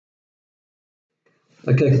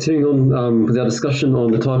Okay, continuing on with our discussion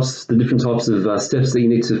on the different types of steps that you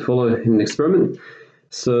need to follow in an experiment.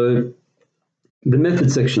 So the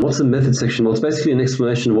method section, what's the method section? Well, it's basically an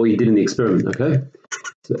explanation of what you did in the experiment, okay?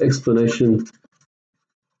 So explanation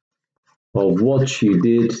of what you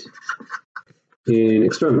did in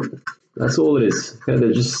experiment. That's all it is, okay?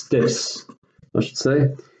 They're just steps, I should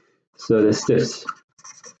say. So they're steps.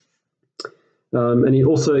 And it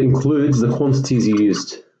also includes the quantities you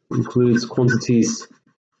used. Includes quantities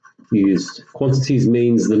used. Quantities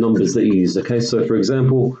means the numbers that you used, okay? So for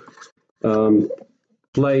example,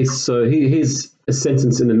 place, so here's a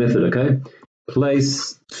sentence in the method, okay?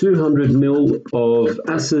 Place 200 ml of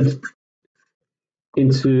acid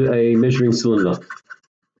into a measuring cylinder.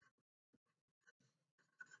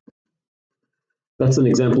 That's an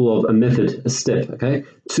example of a method, a step, okay?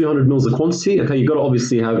 200 ml is a quantity, okay? You've got to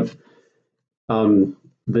obviously have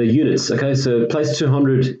the units, okay? So place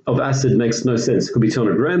 200 of acid makes no sense. It could be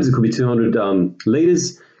 200 grams, it could be 200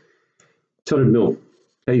 liters, 200 ml.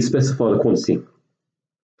 Okay, you specify the quantity.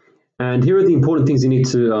 And here are the important things you need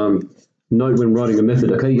to note when writing a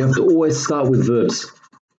method, okay? You have to always start with verbs.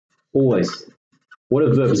 Always. What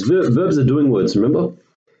are verbs? Verbs are doing words, remember?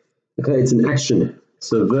 Okay, it's an action.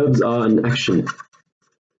 So verbs are an action.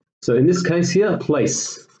 So in this case here,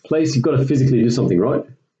 place. Place, you've got to physically do something, right?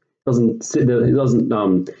 It doesn't sit there, it doesn't,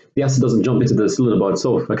 the acid doesn't jump into the cylinder by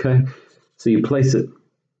itself, okay? So you place it.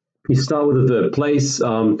 You start with a verb. Place,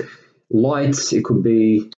 light, it could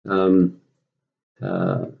be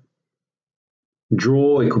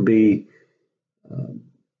draw, it could be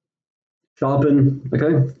sharpen,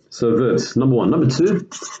 okay? So verbs, number one. Number two,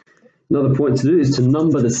 another point to do is to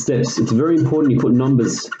number the steps. It's very important you put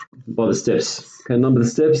numbers by the steps, okay? Number the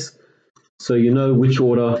steps so you know which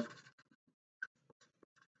order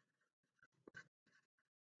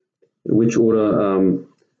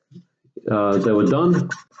they were done,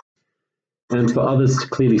 and for others to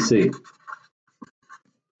clearly see.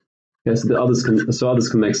 Okay, so others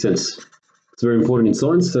can make sense. It's very important in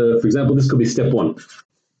science. So, for example, this could be step one.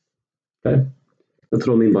 Okay, that's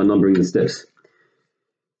what I mean by numbering the steps.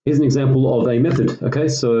 Here's an example of a method. Okay,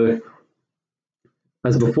 so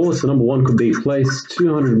as before, so number one could be place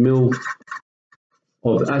 200 ml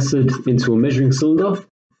of acid into a measuring cylinder.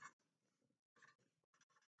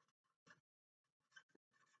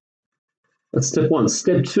 That's step one.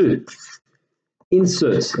 Step two,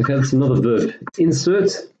 insert. Okay, that's another verb.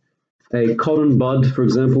 Insert a cotton bud, for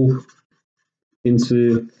example,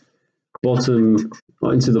 into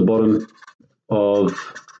the bottom of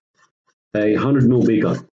a 100 ml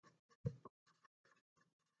beaker.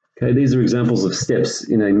 Okay, these are examples of steps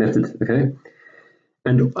in a method. Okay,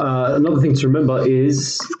 and another thing to remember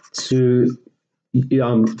is to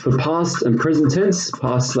for past and present tense,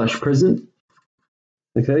 past/present.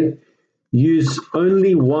 Okay, use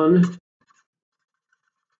only one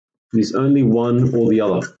or the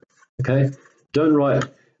other. Okay, don't write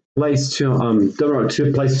place 200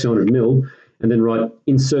 ml and then write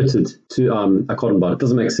inserted to a cotton bud. It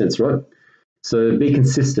doesn't make sense, right? So be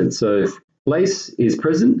consistent. So place is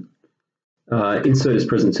present, insert is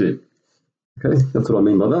present too. Okay, that's what I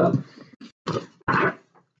mean by that.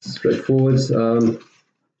 Straightforward. Should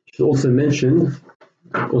also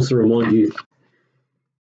remind you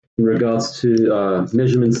in regards to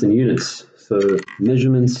measurements and units. So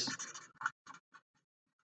measurements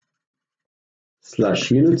 /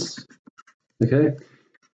 units. Okay.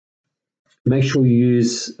 Make sure you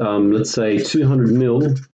use, let's say, 200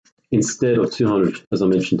 ml instead of 200, as I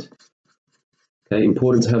mentioned. Okay,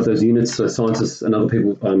 important to have those units so scientists and other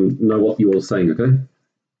people know what you're all saying, okay?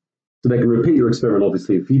 So they can repeat your experiment,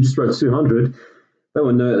 obviously. If you just wrote 200, they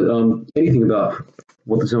won't know anything about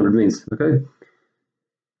what the 200 means, okay?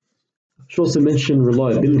 I should also mention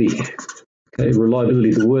reliability. Okay,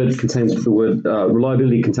 reliability, reliability contains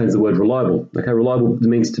the word reliable. Okay, reliable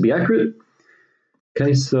means to be accurate.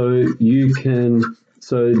 Okay, so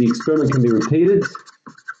the experiment can be repeated.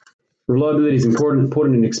 Reliability is important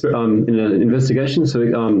in an investigation. So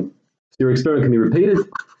your experiment can be repeated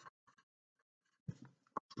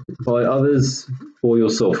by others or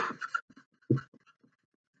yourself.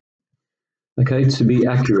 Okay, to be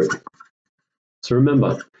accurate. So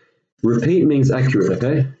remember, repeat means accurate.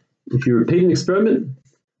 Okay, if you repeat an experiment,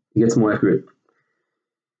 it gets more accurate.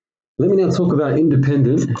 Let me now talk about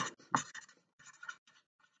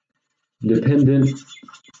dependent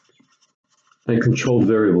and controlled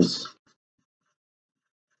variables.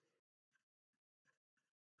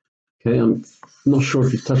 Okay, I'm not sure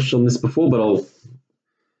if you've touched on this before, but I'll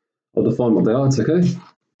define what they are. It's okay.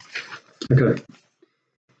 Okay.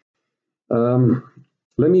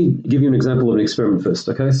 Let me give you an example of an experiment first.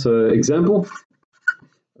 Okay, so example.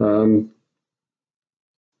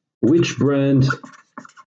 Which brand, so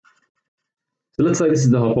let's say this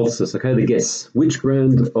is the hypothesis, okay, the guess. Which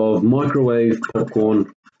brand of microwave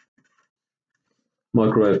popcorn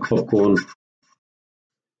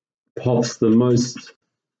pops the most,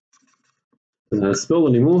 I don't know how to spell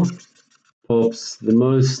anymore, pops the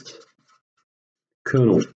most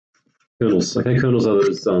kernels. Okay, kernels are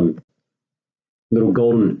those little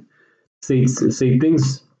golden seed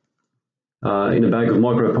things in a bag of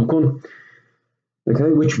microwave popcorn.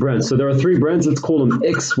 Okay, which brand? So there are 3 brands. Let's call them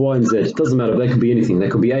X, Y, and Z. It doesn't matter. They could be anything. They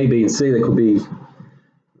could be A, B, and C. They could be,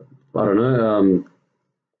 I don't know,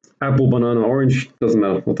 apple, banana, orange. Doesn't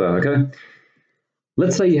matter what they are. Okay.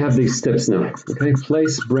 Let's say you have these steps now. Okay,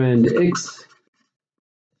 place brand X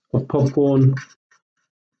of popcorn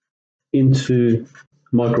into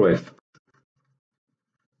microwave.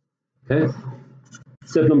 Okay.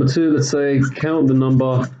 Step number 2. Let's say count the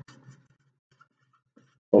number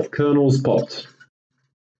of kernels popped.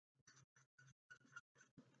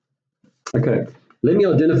 Okay, let me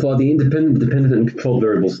identify the independent, dependent, and controlled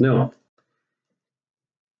variables. Now,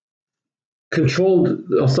 I'll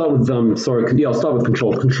start with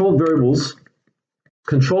controlled. Controlled variables,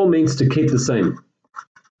 control means to keep the same.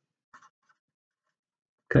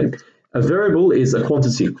 Okay, a variable is a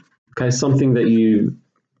quantity. Okay, something that you're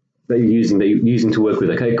using to work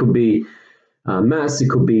with. Okay, it could be mass, it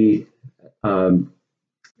could be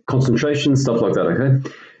concentration, stuff like that. Okay,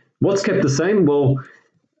 what's kept the same? Well,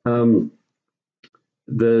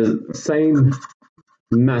 the same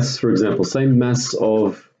mass, for example, same mass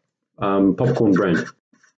of popcorn brand.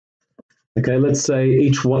 Okay, let's say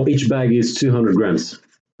each bag is 200 grams,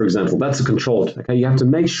 for example. That's a controlled. Okay, you have to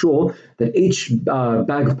make sure that each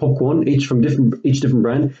bag of popcorn, each different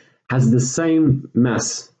brand, has the same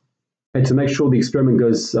mass. Okay, to make sure the experiment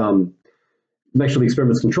goes, make sure the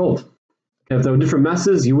experiment's controlled. Okay, if there were different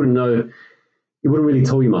masses, you wouldn't know. It wouldn't really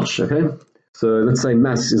tell you much. Okay, so let's say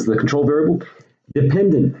mass is the control variable.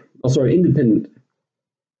 Independent. The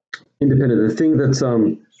thing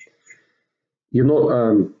that you're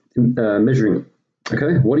not measuring.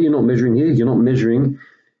 Okay, what are you not measuring here? You're not measuring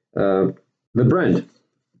the brand.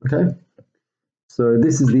 Okay, so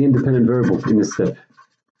this is the independent variable in this step.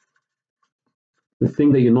 The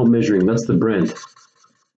thing that you're not measuring, that's the brand.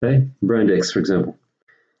 Okay, brand X, for example.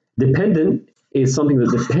 Dependent is something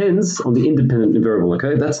that depends on the independent variable.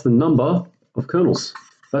 Okay, that's the number of kernels.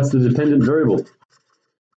 That's the dependent variable.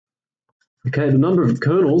 Okay, the number of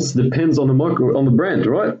kernels depends on the brand,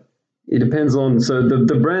 right? It depends on, so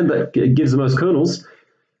the brand that gives the most kernels,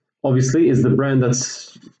 obviously, is the brand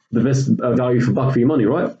that's the best value for buck for your money,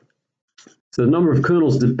 right? So the number of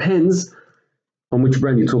kernels depends on which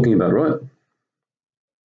brand you're talking about, right?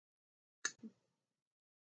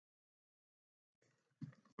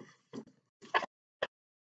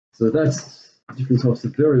 So that's different types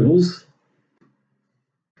of variables.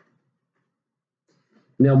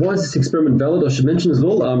 Now, why is this experiment valid? I should mention as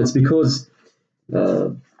well, it's because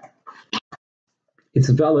it's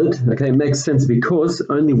valid, okay, it makes sense because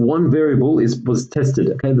only one variable was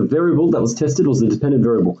tested, okay? The variable that was tested was the dependent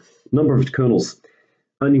variable, number of kernels.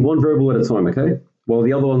 Only one variable at a time, okay? While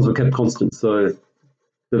the other ones were kept constant, so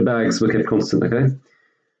the bags were kept constant, okay?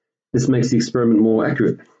 This makes the experiment more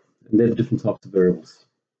accurate, and they're different types of variables.